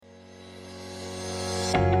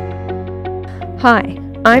Hi,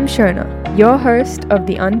 I'm Shona, your host of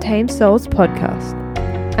the Untamed Souls podcast.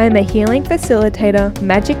 I am a healing facilitator,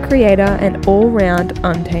 magic creator, and all-round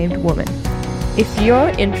untamed woman. If you're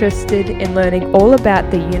interested in learning all about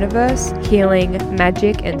the universe, healing,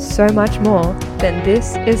 magic, and so much more, then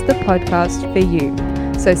this is the podcast for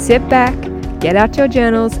you. So sit back, get out your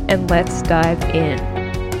journals, and let's dive in.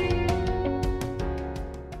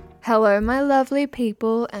 Hello, my lovely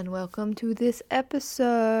people, and welcome to this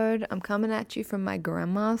episode. I'm coming at you from my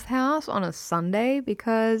grandma's house on a Sunday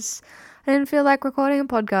because I didn't feel like recording a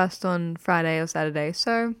podcast on Friday or Saturday,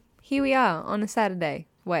 so here we are on a Sunday.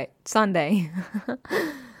 With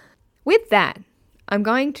that, I'm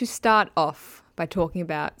going to start off by talking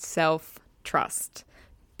about self-trust,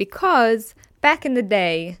 because back in the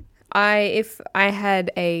day, if I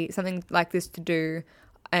had something like this to do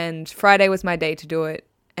and Friday was my day to do it,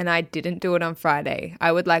 and I didn't do it on Friday,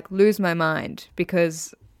 I would lose my mind,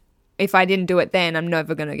 because if I didn't do it then, I'm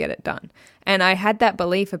never going to get it done. And I had that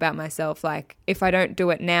belief about myself, if I don't do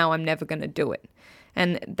it now, I'm never going to do it.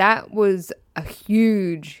 And that was a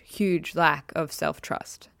huge, huge lack of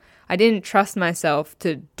self-trust. I didn't trust myself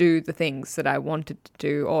to do the things that I wanted to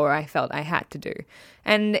do or I felt I had to do.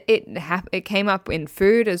 And it came up in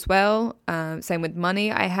food as well, same with money.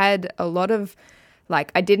 I had a lot of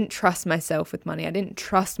I didn't trust myself with money. I didn't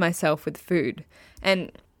trust myself with food. And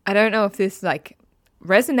I don't know if this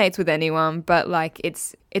resonates with anyone, but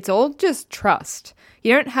it's all just trust.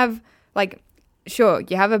 You don't have sure,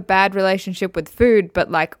 you have a bad relationship with food, but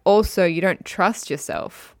also you don't trust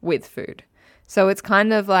yourself with food. So it's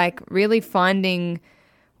kind of really finding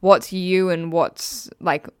what's you and what's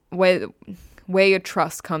where your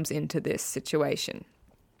trust comes into this situation.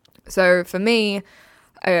 So for me,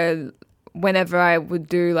 whenever I would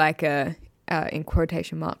do a in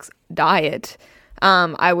quotation marks diet,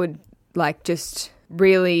 I would just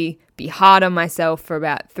really be hard on myself for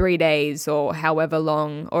about 3 days or however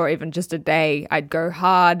long, or even just a day. I'd go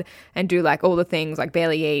hard and do all the things,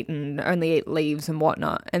 barely eat and only eat leaves and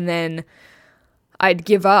whatnot. And then I'd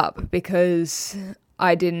give up because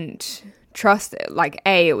I didn't trust it.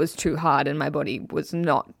 It was too hard and my body was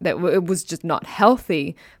it was just not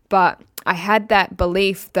healthy. But I had that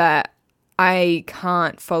belief that I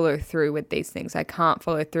can't follow through with these things. I can't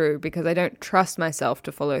follow through because I don't trust myself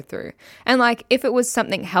to follow through. And if it was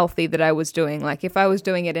something healthy that I was doing, if I was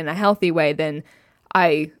doing it in a healthy way, then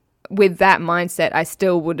with that mindset, I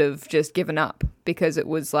still would have just given up, because it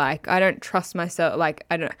was I don't trust myself.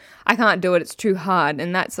 I can't do it. It's too hard.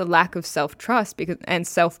 And that's a lack of self-trust and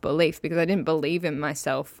self-belief, because I didn't believe in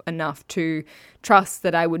myself enough to trust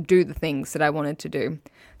that I would do the things that I wanted to do.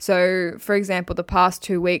 So, for example, the past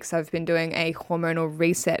 2 weeks, I've been doing a hormonal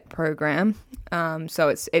reset program. So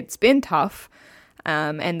it's been tough.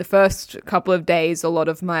 And the first couple of days, a lot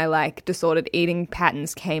of my disordered eating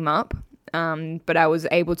patterns came up. But I was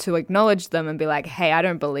able to acknowledge them and be hey, I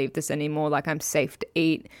don't believe this anymore. I'm safe to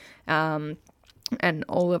eat, and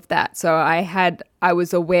all of that. So I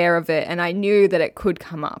was aware of it, and I knew that it could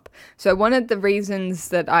come up. So one of the reasons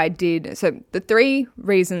that the 3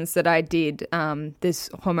 reasons that I did this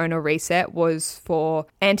hormonal reset was for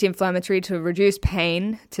anti-inflammatory, to reduce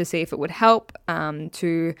pain, to see if it would help,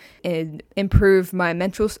 to improve my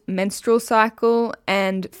menstrual cycle,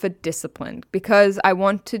 and for discipline, because I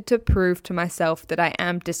wanted to prove to myself that I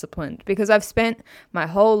am disciplined, because I've spent my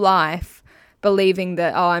whole life believing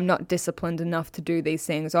that, I'm not disciplined enough to do these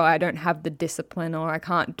things, or I don't have the discipline, or I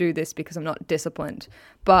can't do this because I'm not disciplined.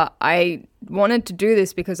 But I wanted to do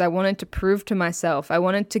this because I wanted to prove to myself, I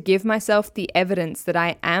wanted to give myself the evidence that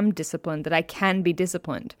I am disciplined, that I can be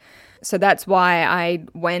disciplined. So that's why I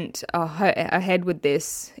went ahead with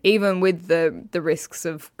this, even with the risks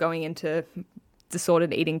of going into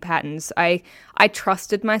disordered eating patterns. I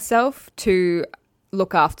trusted myself to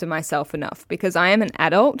look after myself enough, because I am an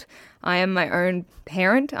adult. I am my own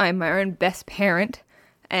parent. I am my own best parent.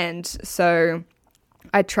 And so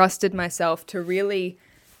I trusted myself to really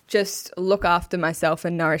just look after myself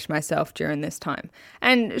and nourish myself during this time.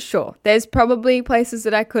 And sure, there's probably places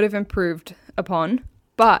that I could have improved upon,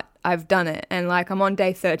 but I've done it. And I'm on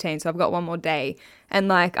day 13, so I've got one more day.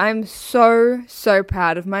 And I'm so, so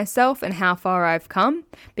proud of myself and how far I've come,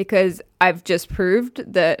 because I've just proven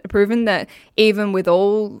that even with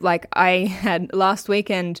all, I had last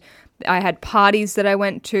weekend, I had parties that I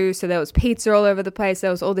went to, so there was pizza all over the place. There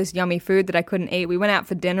was all this yummy food that I couldn't eat. We went out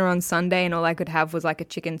for dinner on Sunday, and all I could have was a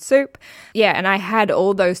chicken soup. Yeah, and I had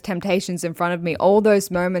all those temptations in front of me, all those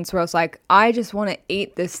moments where I was I just want to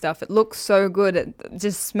eat this stuff. It looks so good. It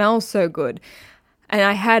just smells so good. And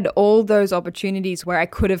I had all those opportunities where I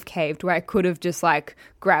could have caved, where I could have just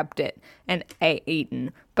grabbed it and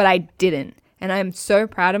eaten, but I didn't. And I'm so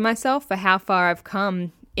proud of myself for how far I've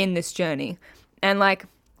come in this journey. And like,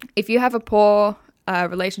 if you have a poor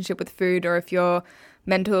relationship with food, or if you're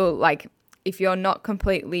if you're not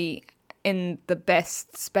completely in the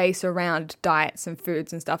best space around diets and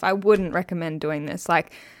foods and stuff, I wouldn't recommend doing this.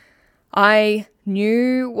 Like, I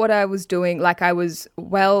knew what I was doing. Like, I was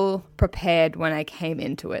well prepared when I came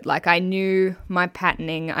into it. Like, I knew my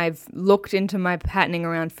patterning. I've looked into my patterning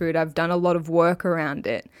around food. I've done a lot of work around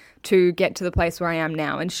it to get to the place where I am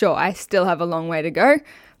now. And sure, I still have a long way to go,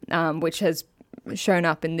 which has shown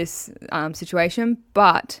up in this situation,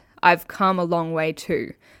 but I've come a long way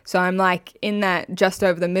too. So I'm like in that just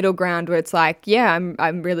over the middle ground where it's like, yeah,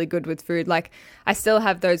 I'm really good with food. Like, I still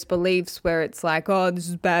have those beliefs where it's like, oh, this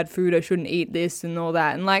is bad food, I shouldn't eat this and all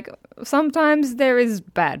that. And like, sometimes there is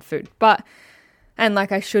bad food, and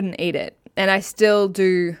like, I shouldn't eat it. And I still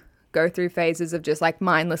do go through phases of just like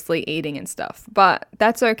mindlessly eating and stuff, but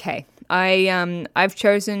that's okay. I've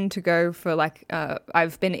chosen to go for like,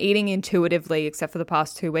 I've been eating intuitively, except for the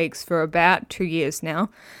past 2 weeks, for about 2 years now.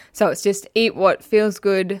 So it's just eat what feels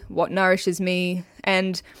good, what nourishes me,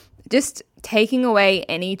 and just taking away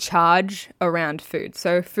any charge around food.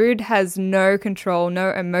 So food has no control,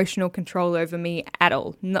 no emotional control over me at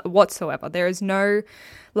all, whatsoever. There is no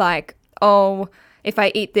like, oh, if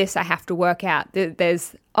I eat this, I have to work out.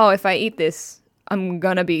 There's, oh, if I eat this, I'm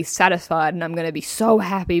going to be satisfied and I'm going to be so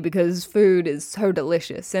happy because food is so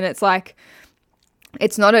delicious. And it's like,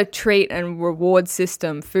 it's not a treat and reward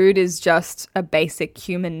system. Food is just a basic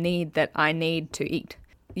human need that I need to eat.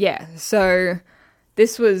 Yeah, so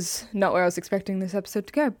this was not where I was expecting this episode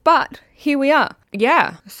to go, but here we are.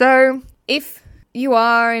 Yeah, so if you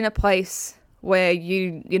are in a place where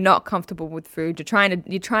you're not comfortable with food,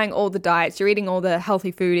 you're trying all the diets, you're eating all the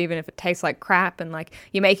healthy food, even if it tastes like crap, and like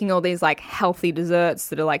you're making all these like healthy desserts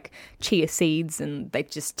that are like chia seeds and they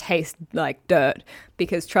just taste like dirt.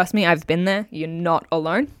 Because trust me, I've been there. You're not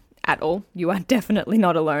alone at all. You are definitely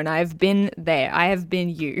not alone. I have been there. I have been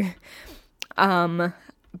you.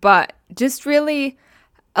 But just really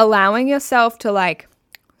allowing yourself to like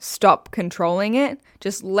stop controlling it,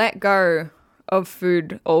 just let go of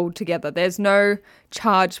food altogether. There's no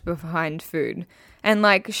charge behind food. And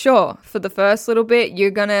like, sure, for the first little bit, you're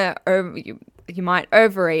gonna you might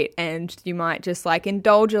overeat and you might just like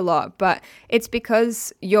indulge a lot, but it's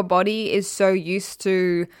because your body is so used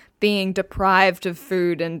to being deprived of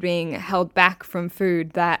food and being held back from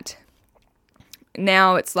food that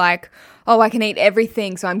now it's like, oh, I can eat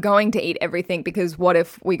everything, so I'm going to eat everything, because what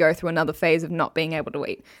if we go through another phase of not being able to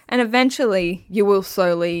eat? And eventually you will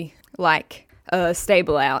slowly like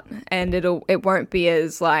stable out, and it won't be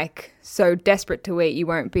as like so desperate to eat. You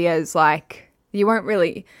won't be as like,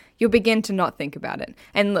 you'll begin to not think about it.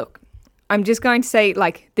 And look, I'm just going to say,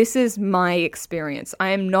 like, this is my experience.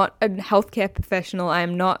 I am not a healthcare professional. I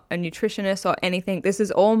am not a nutritionist or anything. This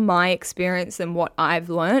is all my experience and what I've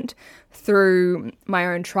learned through my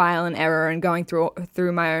own trial and error and going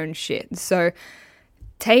through my own shit. So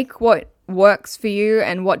take what works for you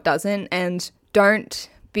and what doesn't, and don't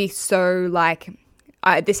be so like,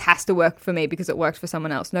 this has to work for me because it worked for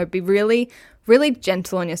someone else. No, be really, really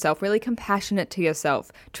gentle on yourself, really compassionate to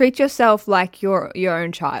yourself. Treat yourself like your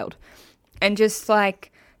own child, and just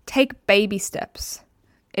like take baby steps.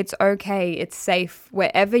 It's okay. It's safe.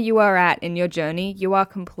 Wherever you are at in your journey, you are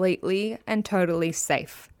completely and totally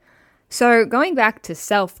safe. So going back to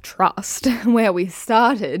self-trust, where we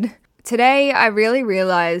started, today I really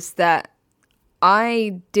realized that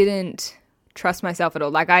I didn't trust myself at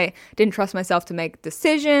all. Like, I didn't trust myself to make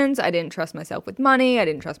decisions. I didn't trust myself with money. I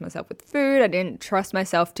didn't trust myself with food. I didn't trust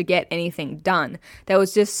myself to get anything done. There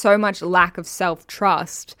was just so much lack of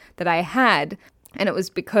self-trust that I had. And it was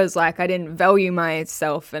because like I didn't value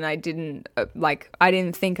myself, and I didn't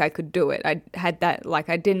think I could do it. I had that, like,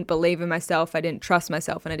 I didn't believe in myself. I didn't trust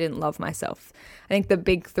myself, and I didn't love myself. I think the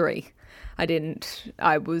big three.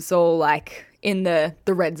 I was all like in the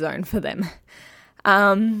red zone for them.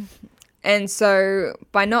 And so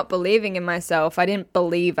by not believing in myself, I didn't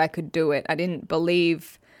believe I could do it. I didn't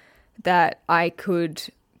believe that I could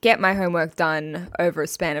get my homework done over a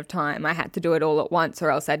span of time. I had to do it all at once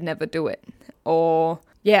or else I'd never do it. Or,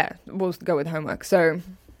 yeah, we'll go with homework. So,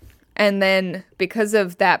 and then because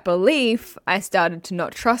of that belief, I started to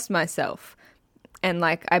not trust myself. And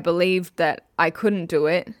like, I believed that I couldn't do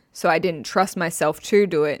it, so I didn't trust myself to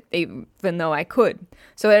do it, even though I could.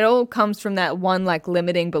 So it all comes from that one like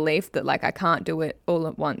limiting belief that like I can't do it all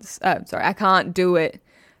at once. I can't do it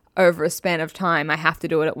over a span of time. I have to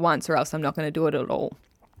do it at once or else I'm not going to do it at all.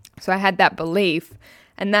 So I had that belief,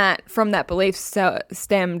 and that from that belief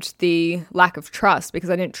stemmed the lack of trust,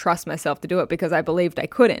 because I didn't trust myself to do it because I believed I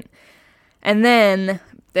couldn't. And then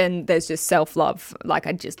there's just self-love. Like,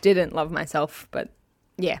 I just didn't love myself, but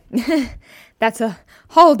yeah, that's a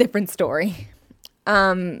whole different story.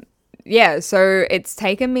 Yeah, so it's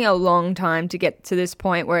taken me a long time to get to this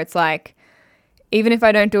point where it's like, even if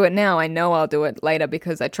I don't do it now, I know I'll do it later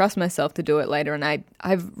because I trust myself to do it later. And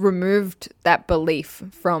I've removed that belief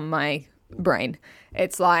from my brain.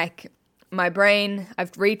 It's like I've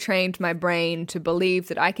retrained my brain to believe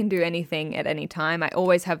that I can do anything at any time. I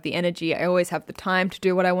always have the energy. I always have the time to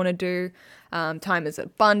do what I want to do. Time is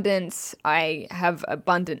abundance. I have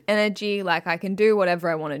abundant energy. Like, I can do whatever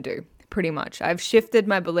I want to do, pretty much. I've shifted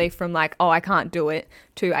my belief from like, oh, I can't do it,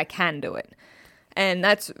 to I can do it. And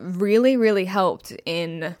that's really, really helped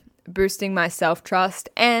in boosting my self-trust.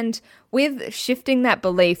 And with shifting that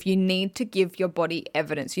belief, you need to give your body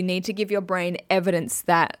evidence. You need to give your brain evidence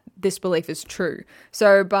that this belief is true.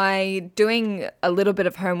 So by doing a little bit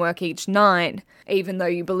of homework each night, even though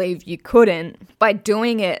you believe you couldn't, by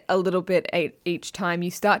doing it a little bit each time,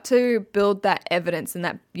 you start to build that evidence and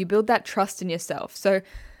that you build that trust in yourself. So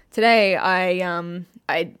today I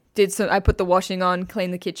put the washing on,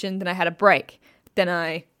 cleaned the kitchen, then I had a break. Then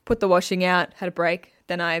I put the washing out, had a break.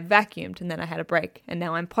 Then I vacuumed, and then I had a break. And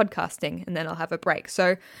now I'm podcasting, and then I'll have a break.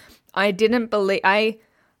 So I had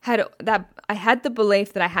the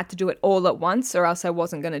belief that I had to do it all at once, or else I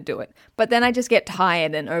wasn't going to do it. But then I just get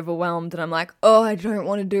tired and overwhelmed, and I'm like, oh, I don't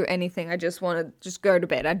want to do anything. I just want to just go to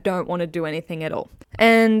bed. I don't want to do anything at all.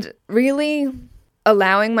 And really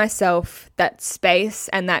allowing myself that space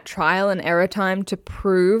and that trial and error time to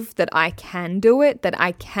prove that I can do it, that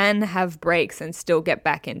I can have breaks and still get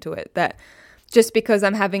back into it. That just because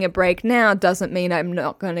I'm having a break now doesn't mean I'm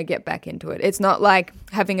not going to get back into it. It's not like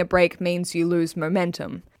having a break means you lose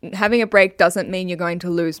momentum. Having a break doesn't mean you're going to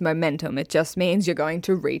lose momentum. It just means you're going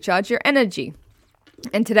to recharge your energy.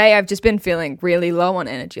 And today I've just been feeling really low on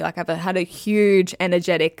energy. Like, I've had a huge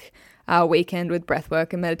energetic weekend with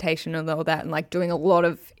breathwork and meditation and all that, and like doing a lot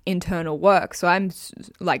of internal work. So I'm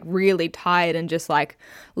like really tired and just like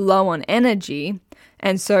low on energy.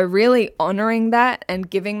 And so really honoring that and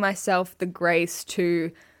giving myself the grace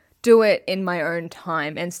to do it in my own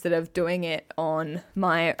time instead of doing it on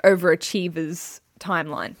my overachiever's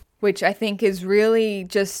timeline, which I think is really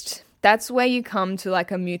just, that's where you come to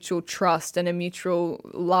like a mutual trust and a mutual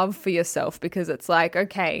love for yourself, because it's like,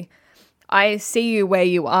 okay, I see you where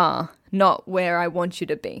you are, not where I want you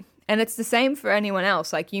to be. And it's the same for anyone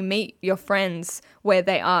else. Like, you meet your friends where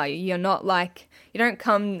they are. You're not like, you don't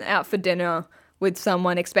come out for dinner with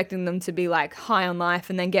someone expecting them to be like high on life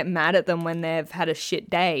and then get mad at them when they've had a shit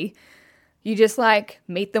day. You just like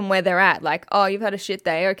meet them where they're at. Like, oh, you've had a shit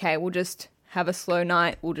day. Okay, we'll just have a slow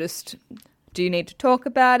night. Do you need to talk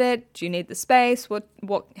about it? Do you need the space?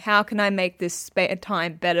 How can I make this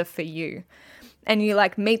time better for you? And you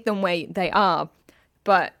like meet them where they are.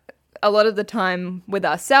 But a lot of the time with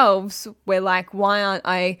ourselves, we're like, why aren't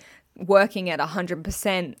I working at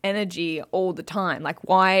 100% energy all the time? Like,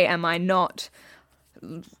 why am I not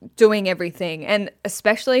doing everything? And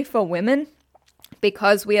especially for women,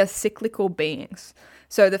 because we are cyclical beings.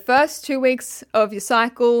 So the first 2 weeks of your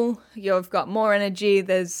cycle, you've got more energy.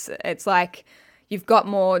 It's like you've got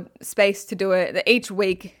more space to do it. Each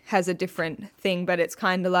week has a different thing, but it's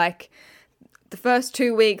kind of like the first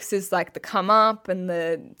 2 weeks is like the come up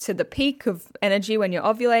and to the peak of energy when you're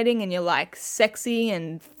ovulating and you're like sexy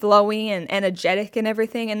and flowy and energetic and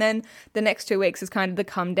everything. And then the next 2 weeks is kind of the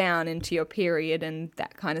come down into your period and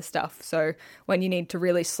that kind of stuff. So when you need to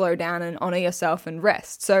really slow down and honor yourself and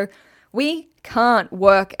rest. So we can't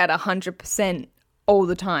work at 100% all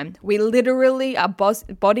the time. We literally, our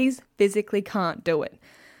bodies physically can't do it.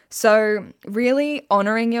 So really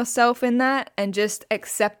honoring yourself in that and just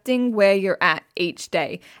accepting where you're at each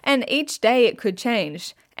day. And each day it could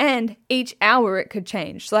change. And each hour it could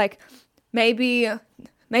change. Like maybe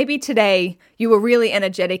today you were really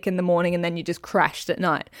energetic in the morning and then you just crashed at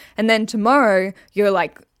night. And then tomorrow you're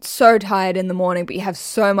like so tired in the morning, but you have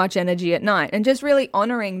so much energy at night. And just really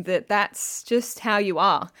honoring that that's just how you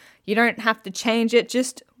are. You don't have to change it.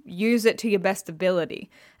 Just use it to your best ability.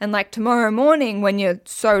 And like tomorrow morning when you're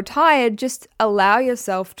so tired, just allow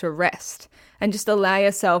yourself to rest and just allow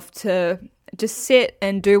yourself to just sit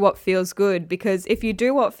and do what feels good. Because if you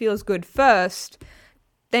do what feels good first,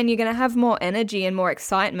 then you're going to have more energy and more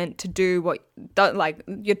excitement to do like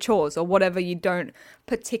your chores or whatever you don't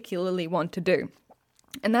particularly want to do.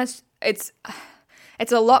 And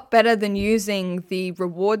it's a lot better than using the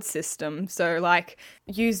reward system. So like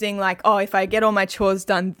using like, oh, if I get all my chores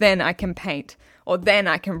done, then I can paint, or then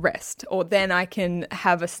I can rest, or then I can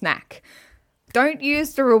have a snack. Don't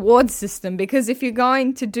use the reward system, because if you're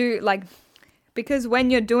going to do like Because when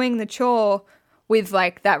you're doing the chore with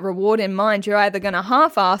like that reward in mind, you're either going to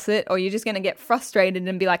half-ass it or you're just going to get frustrated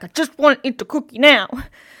and be like, I just want to eat the cookie now.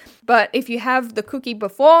 But if you have the cookie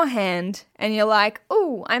beforehand and you're like,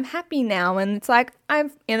 oh, I'm happy now, and it's like,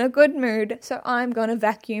 I'm in a good mood, so I'm going to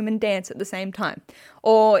vacuum and dance at the same time.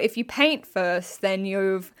 Or if you paint first, then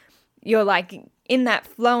you're like in that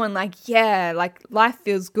flow and like, yeah, like life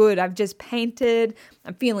feels good. I've just painted,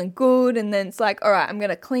 I'm feeling good. And then it's like, all right, I'm going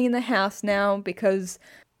to clean the house now because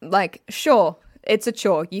like, sure, it's a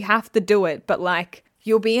chore. You have to do it, but like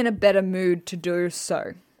you'll be in a better mood to do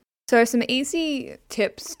so. So some easy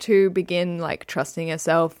tips to begin like trusting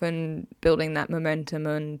yourself and building that momentum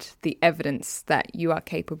and the evidence that you are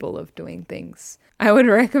capable of doing things. I would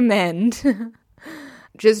recommend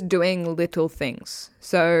just doing little things.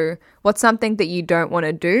 So what's something that you don't want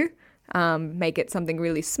to do? Make it something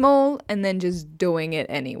really small and then just doing it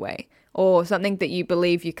anyway. Or something that you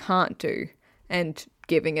believe you can't do and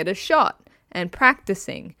giving it a shot and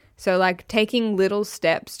practicing. So like taking little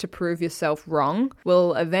steps to prove yourself wrong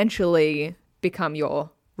will eventually become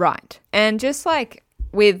your right. And just like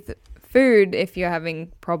with food, if you're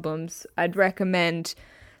having problems, I'd recommend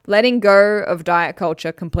letting go of diet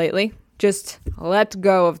culture completely. Just let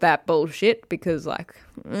go of that bullshit because like,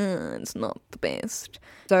 it's not the best.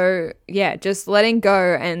 So yeah, just letting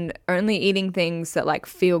go and only eating things that like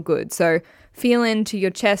feel good. So feel into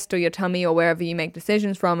your chest or your tummy or wherever you make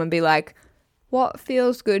decisions from and be like, what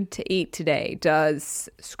feels good to eat today? Does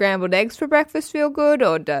scrambled eggs for breakfast feel good?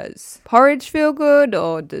 Or does porridge feel good?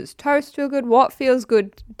 Or does toast feel good? What feels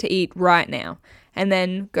good to eat right now? And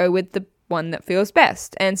then go with the one that feels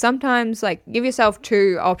best. And sometimes like give yourself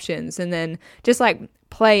 2 options and then just like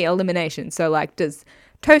play elimination. So like, does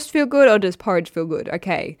toast feel good or does porridge feel good?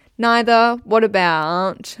 Okay, neither. What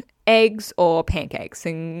about eggs or pancakes?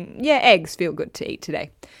 And yeah, eggs feel good to eat today.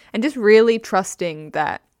 And just really trusting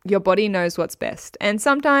that your body knows what's best. And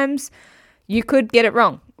sometimes you could get it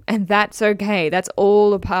wrong. And that's okay. That's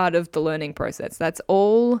all a part of the learning process. That's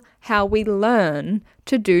all how we learn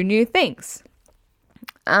to do new things.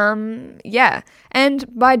 Yeah.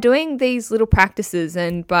 And by doing these little practices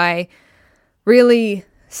and by really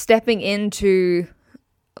stepping into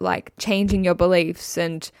like changing your beliefs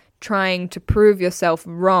and trying to prove yourself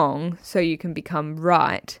wrong so you can become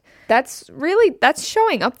right, that's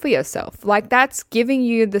showing up for yourself. Like that's giving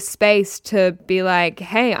you the space to be like,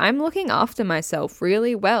 hey, I'm looking after myself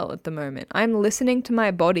really well at the moment. I'm listening to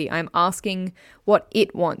my body. I'm asking what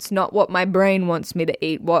it wants, not what my brain wants me to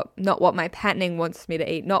eat, not what my patterning wants me to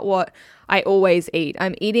eat, not what I always eat.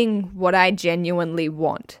 I'm eating what I genuinely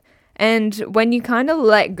want. And when you kind of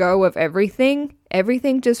let go of everything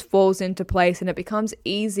just falls into place and it becomes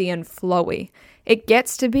easy and flowy. It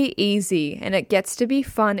gets to be easy and it gets to be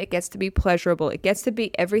fun. It gets to be pleasurable. It gets to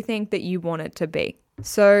be everything that you want it to be.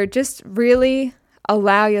 So just really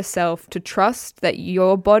allow yourself to trust that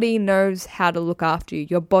your body knows how to look after you.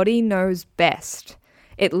 Your body knows best.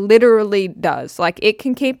 It literally does. Like it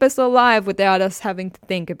can keep us alive without us having to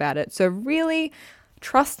think about it. So really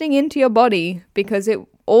trusting into your body because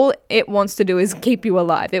all it wants to do is keep you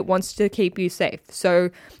alive. It wants to keep you safe. So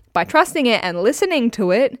by trusting it and listening to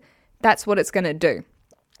it, that's what it's going to do.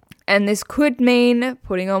 And this could mean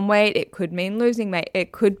putting on weight. It could mean losing weight.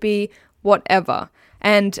 It could be whatever.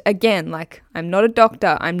 And again, like I'm not a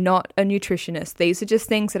doctor. I'm not a nutritionist. These are just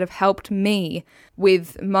things that have helped me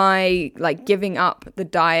with my like giving up the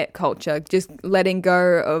diet culture, just letting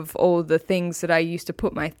go of all the things that I used to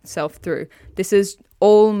put myself through. This is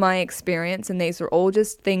all my experience and these are all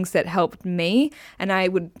just things that helped me and I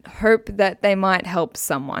would hope that they might help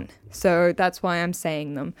someone. So that's why I'm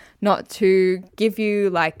saying them. Not to give you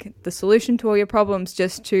like the solution to all your problems,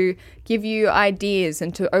 just to give you ideas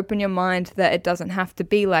and to open your mind that it doesn't have to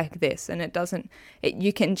be like this and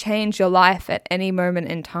you can change your life at any moment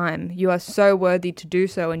in time. You are so worthy to do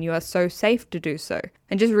so and you are so safe to do so.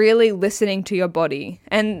 And just really listening to your body.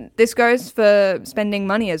 And this goes for spending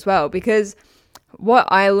money as well because what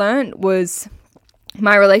I learned was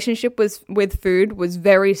my relationship with food was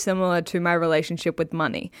very similar to my relationship with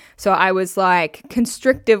money. So I was like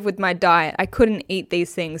constrictive with my diet. I couldn't eat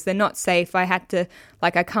these things. They're not safe. I had to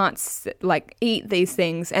I can't like eat these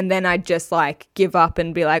things. And then I'd just like give up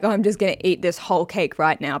and be like, oh, I'm just going to eat this whole cake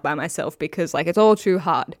right now by myself because like it's all too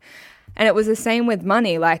hard. And it was the same with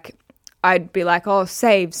money. Like I'd be like, oh,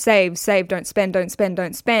 save, don't spend.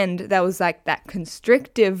 That was like that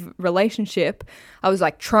constrictive relationship. I was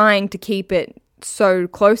like trying to keep it so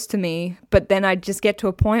close to me, but then I'd just get to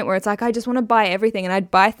a point where it's like, I just want to buy everything, and I'd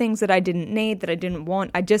buy things that I didn't need, that I didn't want.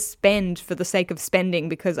 I'd just spend for the sake of spending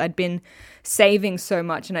because I'd been saving so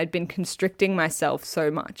much and I'd been constricting myself so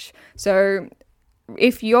much. So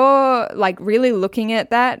if you're like really looking at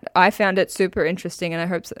that, I found it super interesting, and I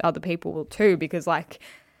hope that other people will too, because like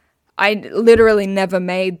I literally never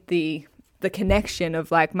made the connection of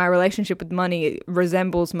like my relationship with money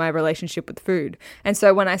resembles my relationship with food. And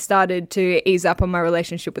so when I started to ease up on my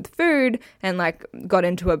relationship with food and like got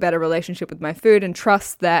into a better relationship with my food and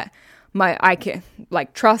trust that I can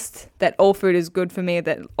like trust that all food is good for me,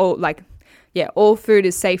 that all food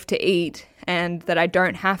is safe to eat, and that I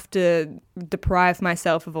don't have to deprive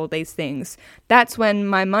myself of all these things. That's when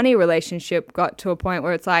my money relationship got to a point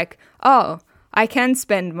where it's like, oh, I can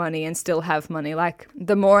spend money and still have money. Like,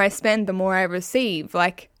 the more I spend, the more I receive.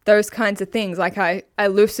 Like, those kinds of things. Like, I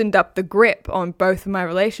loosened up the grip on both of my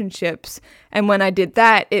relationships. And when I did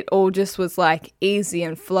that, it all just was, like, easy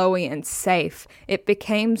and flowy and safe. It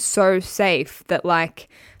became so safe that, like...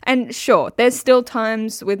 And sure, there's still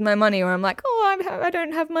times with my money where I'm like, oh, I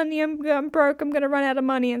don't have money, I'm broke, I'm going to run out of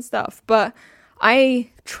money and stuff. But I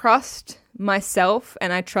trust myself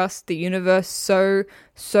and I trust the universe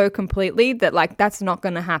so completely that like that's not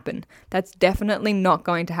going to happen. That's definitely not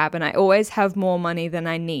going to happen. I always have more money than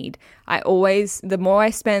I need. The more I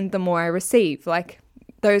spend, the more I receive. Like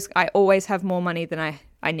I always have more money than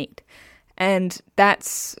I need. And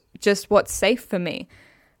that's just what's safe for me.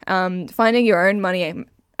 Finding your own money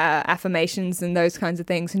affirmations and those kinds of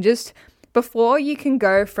things, and just before you can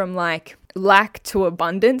go from like lack to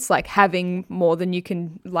abundance, like having more than you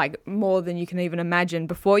can even imagine,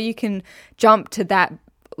 before you can jump to that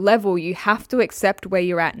level, you have to accept where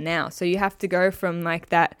you're at now. So you have to go from like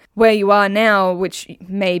that where you are now, which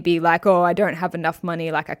may be like, oh, I don't have enough money,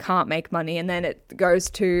 like I can't make money, and then it goes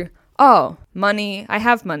to, oh, money, I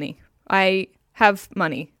have money,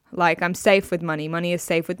 like I'm safe with money is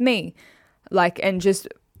safe with me, like, and just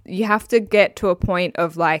you have to get to a point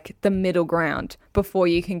of like the middle ground before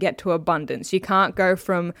you can get to abundance. You can't go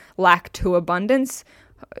from lack to abundance.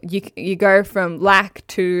 You go from lack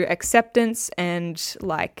to acceptance and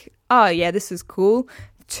like, oh yeah, this is cool,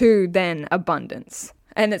 to then abundance.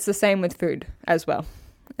 And it's the same with food as well.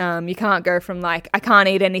 You can't go from like, I can't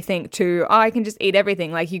eat anything to, oh, I can just eat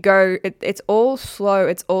everything. Like it's all slow.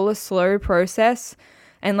 It's all a slow process.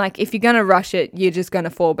 And like, if you're going to rush it, you're just going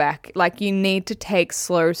to fall back. Like, you need to take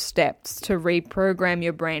slow steps to reprogram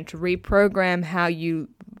your brain, to reprogram how you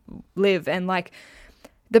live. And like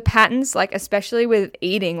the patterns, like especially with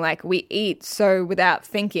eating, like we eat so without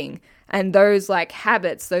thinking. And those like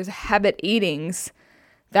habits, those habit eatings,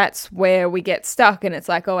 that's where we get stuck. And it's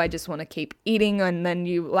like, oh, I just want to keep eating. And then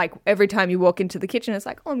you like, every time you walk into the kitchen, it's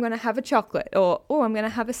like, oh, I'm going to have a chocolate, or, oh, I'm going to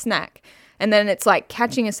have a snack. And then it's like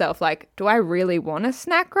catching yourself like, do I really want a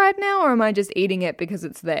snack right now, or am I just eating it because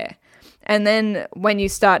it's there? And then when you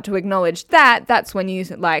start to acknowledge that, that's when you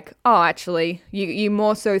like, oh, actually, you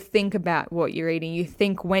more so think about what you're eating. You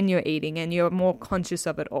think when you're eating, and you're more conscious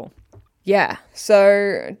of it all. Yeah,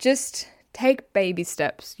 so just take baby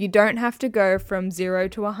steps. You don't have to go from 0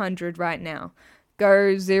 to 100 right now.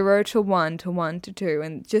 Go 0 to 1 to 1 to 2,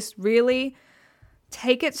 and just really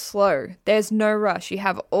take it slow. There's no rush. You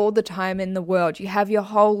have all the time in the world. You have your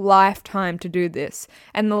whole lifetime to do this.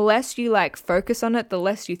 And the less you like focus on it, the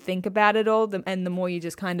less you think about it all, and the more you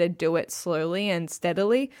just kind of do it slowly and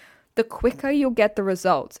steadily, the quicker you'll get the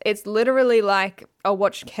results. It's literally like a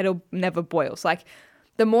watch kettle never boils. Like,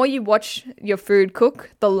 the more you watch your food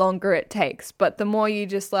cook, the longer it takes. But the more you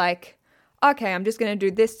just like, okay, I'm just going to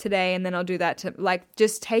do this today, and then I'll do that, to like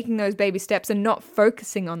just taking those baby steps and not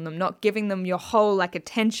focusing on them, not giving them your whole like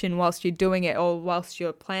attention whilst you're doing it or whilst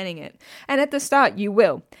you're planning it. And at the start,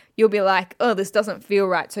 you'll be like, oh, this doesn't feel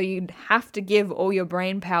right. So you have to give all your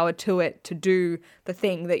brain power to it to do the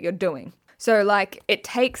thing that you're doing. So like, it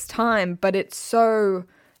takes time, but it's so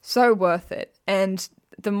worth it. And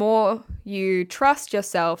the more you trust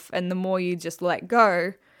yourself and the more you just let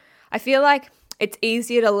go, I feel like it's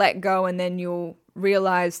easier to let go, and then you'll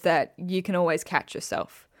realize that you can always catch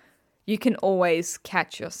yourself. You can always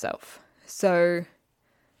catch yourself. So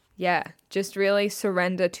yeah, just really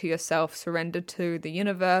surrender to yourself, surrender to the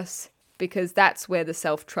universe, because that's where the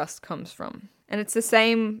self-trust comes from. And it's the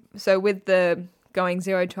same, so with the going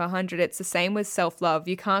 0 to 100, it's the same with self-love.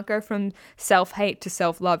 You can't go from self-hate to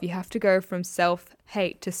self-love. You have to go from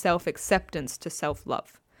self-hate to self-acceptance to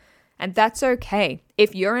self-love. And that's okay.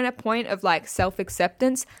 If you're in a point of like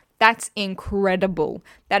self-acceptance, that's incredible.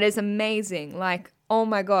 That is amazing. Like, oh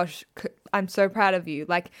my gosh, I'm so proud of you.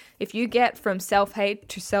 Like, if you get from self-hate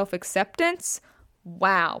to self-acceptance,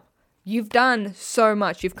 wow, you've done so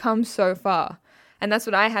much. You've come so far. And that's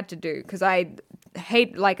what I had to do, because I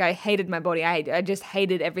hated my body. I just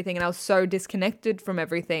hated everything, and I was so disconnected from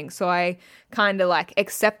everything. So I kind of like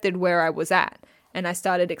accepted where I was at. And I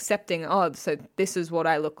started accepting, oh, so this is what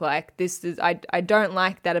I look like. I don't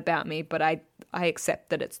like that about me, but I accept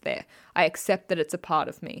that it's there. I accept that it's a part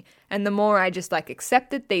of me. And the more I just like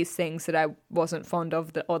accepted these things that I wasn't fond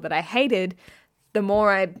of or that I hated, the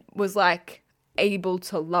more I was like able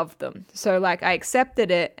to love them. So like I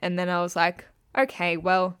accepted it, and then I was like, okay,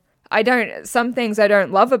 well, some things I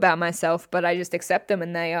don't love about myself, but I just accept them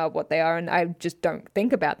and they are what they are, and I just don't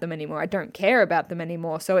think about them anymore. I don't care about them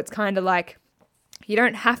anymore. So it's kind of like, you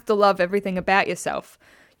don't have to love everything about yourself.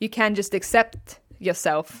 You can just accept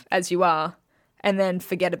yourself as you are and then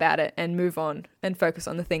forget about it and move on and focus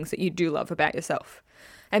on the things that you do love about yourself.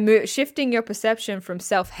 And shifting your perception from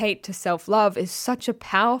self-hate to self-love is such a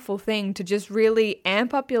powerful thing to just really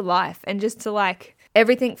amp up your life and just to like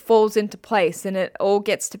everything falls into place and it all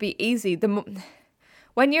gets to be easy.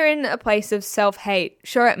 When you're in a place of self-hate,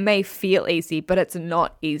 sure, it may feel easy, but it's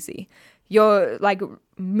not easy. You're like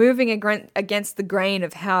moving against the grain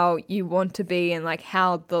of how you want to be and like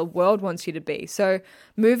how the world wants you to be. So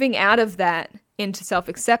moving out of that into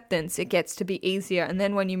self-acceptance, it gets to be easier. And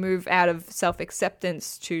then when you move out of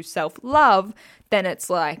self-acceptance to self-love, then it's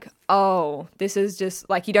like, oh, this is just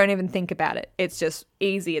like, you don't even think about it. It's just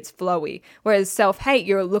easy. It's flowy. Whereas self-hate,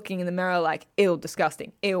 you're looking in the mirror like, ew,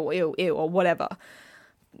 disgusting, ew, ew, ew, or whatever.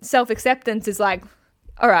 Self-acceptance is like,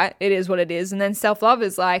 all right, it is what it is. And then self-love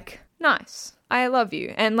is like, nice, I love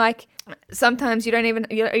you. And like, sometimes you don't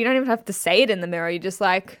even have to say it in the mirror. You're just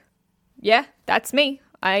like, yeah, that's me.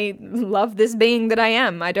 I love this being that I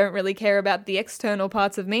am. I don't really care about the external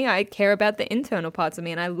parts of me. I care about the internal parts of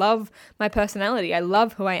me. And I love my personality. I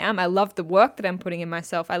love who I am. I love the work that I'm putting in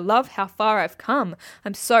myself. I love how far I've come.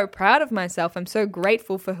 I'm so proud of myself. I'm so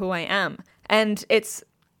grateful for who I am. And it's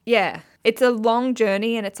a long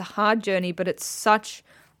journey and it's a hard journey, but it's such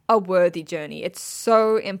a worthy journey. It's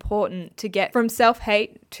so important to get from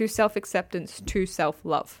self-hate to self-acceptance to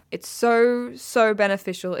self-love. It's so, so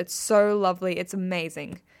beneficial. It's so lovely. It's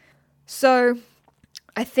amazing. So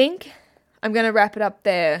I think I'm going to wrap it up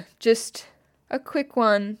there. Just a quick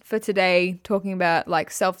one for today, talking about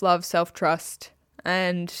like self-love, self-trust.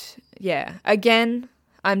 And yeah, again,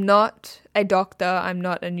 I'm not a doctor. I'm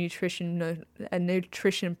not a nutrition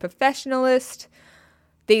professionalist.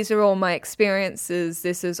 These are all my experiences.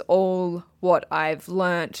 This is all what I've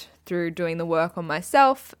learnt through doing the work on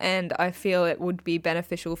myself, and I feel it would be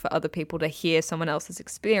beneficial for other people to hear someone else's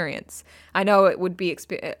experience. I know it would be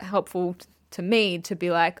helpful to me to be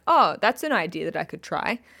like, oh, that's an idea that I could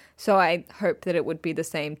try. So I hope that it would be the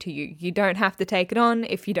same to you. You don't have to take it on.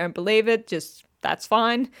 If you don't believe it, that's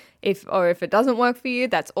fine. If it doesn't work for you,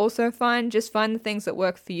 that's also fine. Just find the things that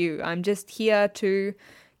work for you. I'm just here to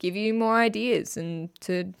give you more ideas and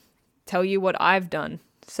to tell you what I've done.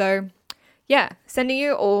 So yeah, sending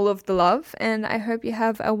you all of the love, and I hope you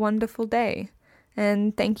have a wonderful day.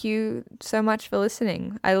 And thank you so much for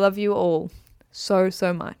listening. I love you all so,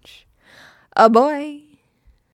 so much. Bye.